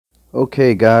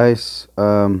Okay, guys,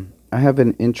 I have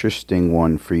an interesting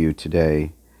one for you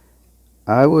today.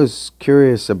 I was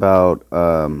curious about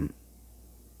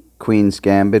Queen's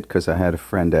Gambit because I had a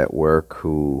friend at work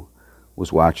who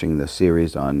was watching the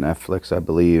series on Netflix, I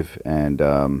believe, and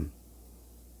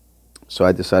so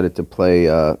I decided to play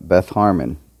Beth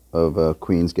Harmon of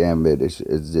Queen's Gambit.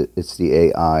 It's the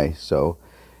AI, so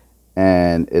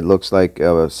and it looks like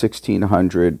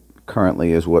 1600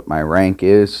 currently is what my rank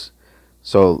is.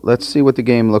 So let's see what the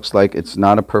game looks like. It's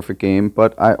not a perfect game,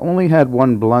 but I only had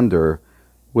one blunder,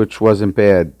 which wasn't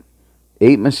bad.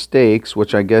 8 mistakes,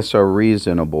 which I guess are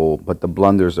reasonable, but the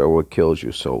blunders are what kills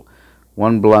you. So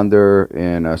one blunder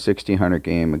in a 1600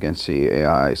 game against the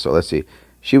AI. So let's see.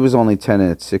 She was only 10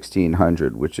 at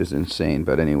 1600, which is insane.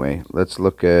 But anyway, let's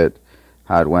look at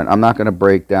how it went. I'm not going to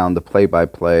break down the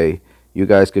play-by-play. You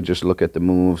guys could just look at the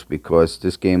moves because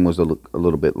this game was a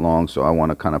little bit long, so I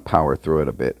want to kind of power through it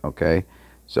a bit, okay?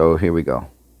 So here we go.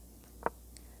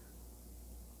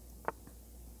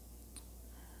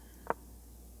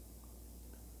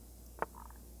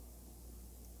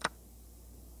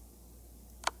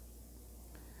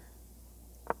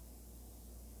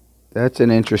 That's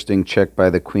an interesting check by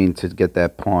the queen to get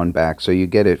that pawn back. So you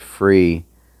get it free,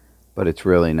 but it's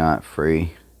really not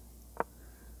free.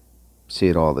 See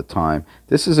it all the time.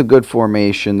 This is a good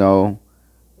formation, though.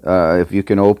 If you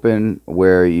can open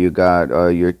where you got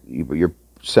your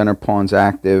center pawn's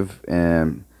active,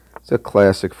 and it's a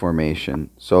classic formation.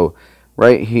 So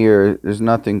right here, there's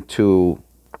nothing too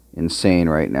insane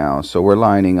right now. So we're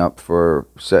lining up for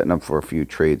setting up for a few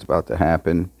trades about to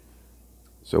happen.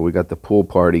 So we got the pool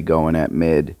party going at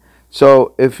mid.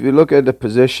 So if you look at the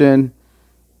position,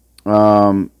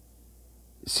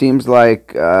 seems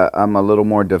like I'm a little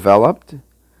more developed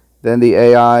than the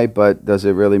AI, but does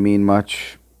it really mean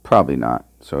much? Probably not.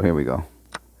 So here we go.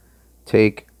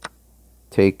 Take,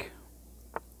 take,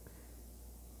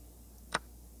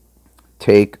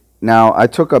 take. Now I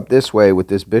took up this way with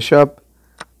this bishop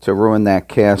to ruin that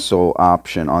castle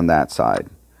option on that side.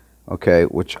 Okay,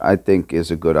 which I think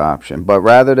is a good option. But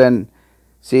rather than,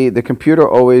 see, the computer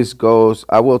always goes,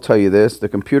 I will tell you this, the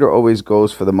computer always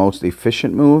goes for the most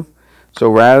efficient move. So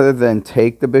rather than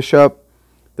take the bishop,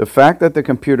 the fact that the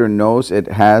computer knows it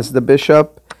has the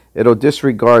bishop, it'll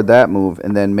disregard that move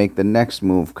and then make the next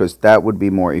move because that would be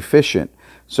more efficient.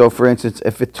 So for instance,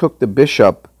 if it took the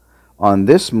bishop on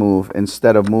this move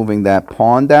instead of moving that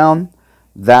pawn down,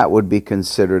 that would be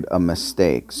considered a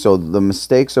mistake. So the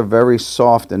mistakes are very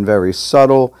soft and very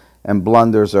subtle, and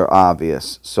blunders are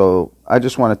obvious. So I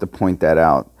just wanted to point that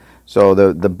out. So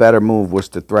the better move was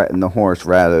to threaten the horse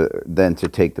rather than to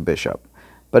take the bishop.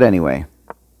 But anyway,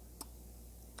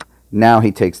 now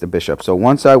he takes the bishop. So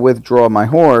once I withdraw my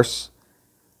horse,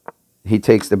 he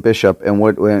takes the bishop,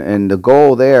 and the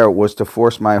goal there was to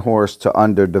force my horse to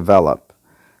underdevelop.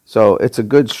 So it's a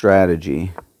good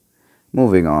strategy.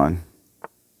 Moving on.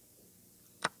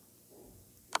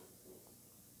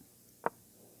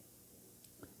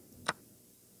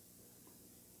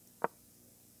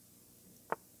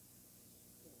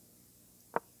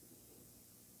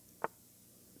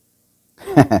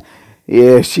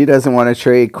 Yeah, she doesn't want to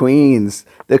trade queens.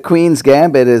 The Queen's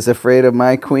Gambit is afraid of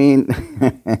my queen.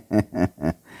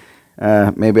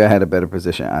 Maybe I had a better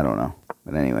position. I don't know.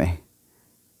 But anyway.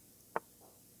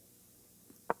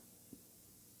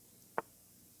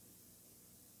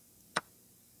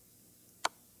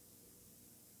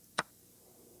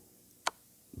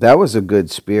 That was a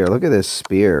good spear. Look at this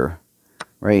spear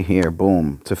right here.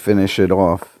 Boom. To finish it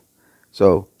off.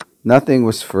 So nothing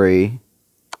was free.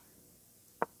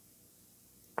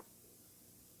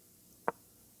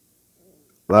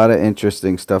 A lot of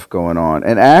interesting stuff going on.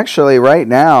 And actually, right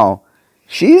now,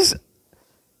 she's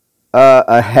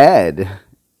ahead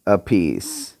a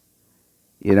piece.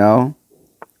 You know?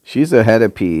 She's ahead a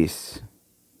piece.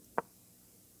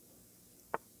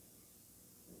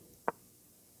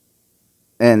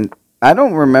 And I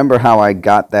don't remember how I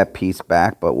got that piece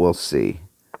back, but we'll see.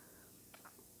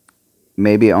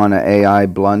 Maybe on an AI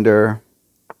blunder.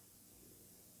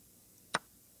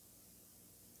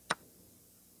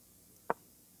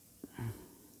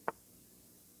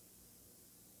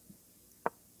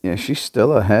 Yeah, she's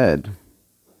still ahead.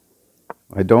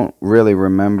 I don't really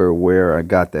remember where I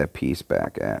got that piece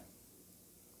back at.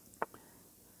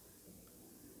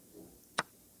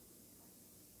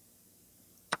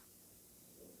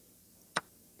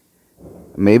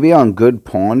 Maybe on good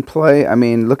pawn play. I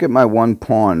mean, look at my one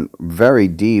pawn. Very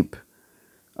deep.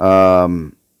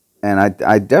 And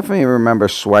I definitely remember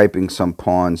swiping some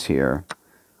pawns here.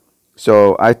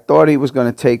 So I thought he was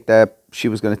going to take that. She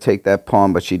was going to take that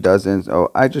pawn, but she doesn't. Oh,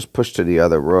 I just pushed to the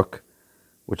other rook.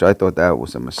 which I thought that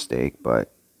was a mistake,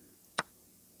 but...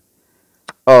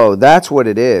 Oh, that's what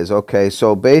it is. Okay,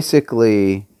 so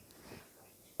basically,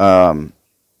 I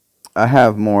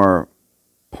have more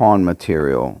pawn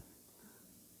material.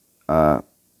 Now,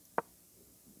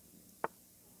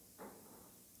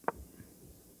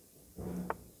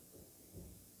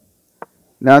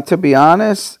 to be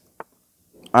honest,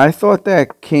 I thought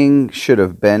that king should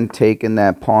have been taking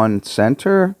that pawn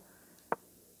center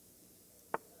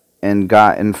and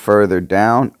gotten further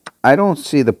down. I don't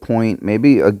see the point.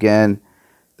 Maybe, again,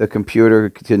 the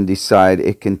computer can decide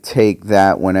it can take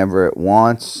that whenever it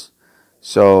wants.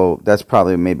 So that's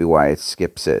probably maybe why it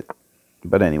skips it.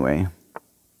 But anyway.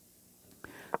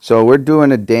 So we're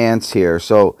doing a dance here.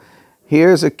 So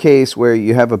here's a case where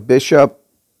you have a bishop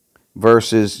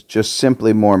versus just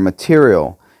simply more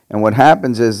material. And what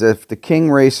happens is if the king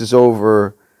races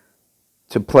over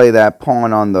to play that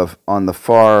pawn on the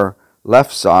far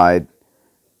left side,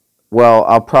 well,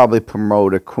 I'll probably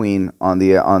promote a queen on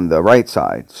the right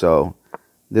side. So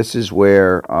this is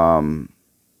where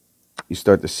you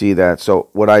start to see that. So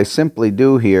what I simply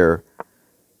do here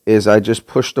is I just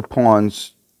push the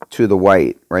pawns to the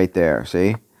white right there,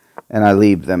 see? And I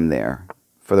leave them there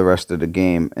for the rest of the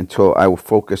game until I will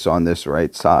focus on this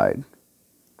right side.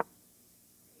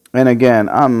 And again,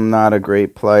 I'm not a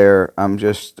great player. I'm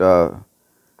just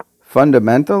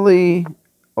fundamentally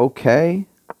okay.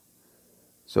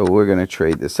 So we're going to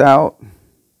trade this out.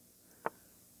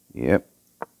 Yep.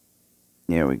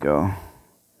 Here we go.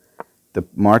 The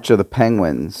March of the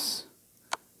Penguins.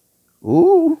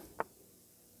 Ooh.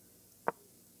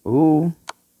 Ooh.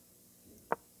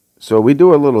 So we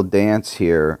do a little dance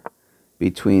here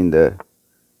between the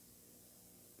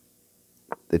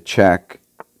check,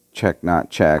 not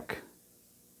check.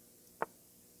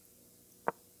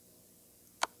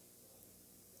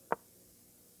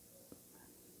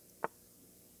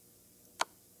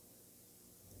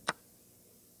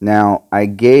 Now, I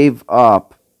gave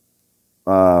up,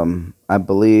 I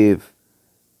believe,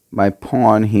 my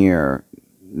pawn here,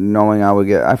 knowing I would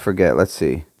get, I forget, let's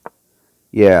see.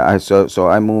 Yeah, so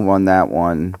I move on that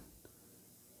one.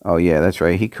 Oh, yeah, that's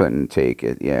right. He couldn't take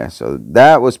it. Yeah, so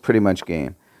that was pretty much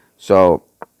game. So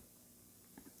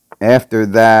after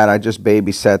that, I just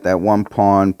babysat that one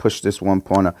pawn, pushed this one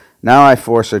pawn up. Now I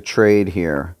force a trade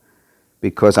here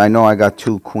because I know I got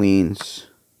two queens.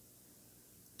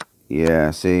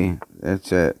 Yeah, see,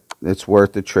 that's it. It's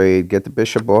worth the trade. Get the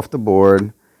bishop off the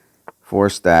board,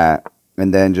 force that,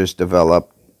 and then just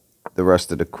develop the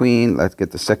rest of the queen. Let's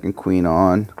get the second queen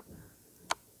on.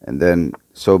 And then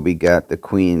so begat the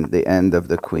queen, the end of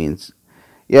the queens.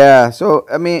 Yeah, so,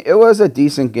 I mean, it was a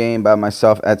decent game by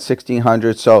myself at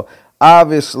 1600. So,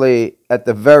 obviously, at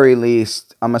the very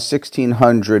least, I'm a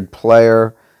 1600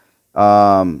 player.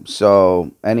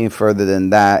 So any further than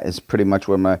that is pretty much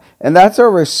where my, and that's a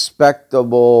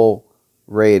respectable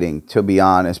rating, to be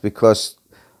honest, because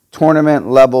tournament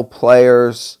level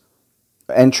players,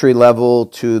 entry level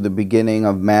to the beginning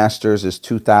of Masters is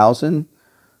 2000.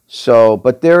 So,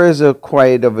 but there is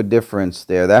quite of a difference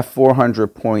there. That 400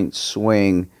 point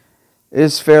swing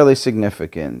is fairly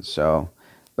significant. So,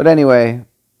 but anyway,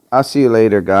 I'll see you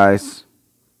later, guys.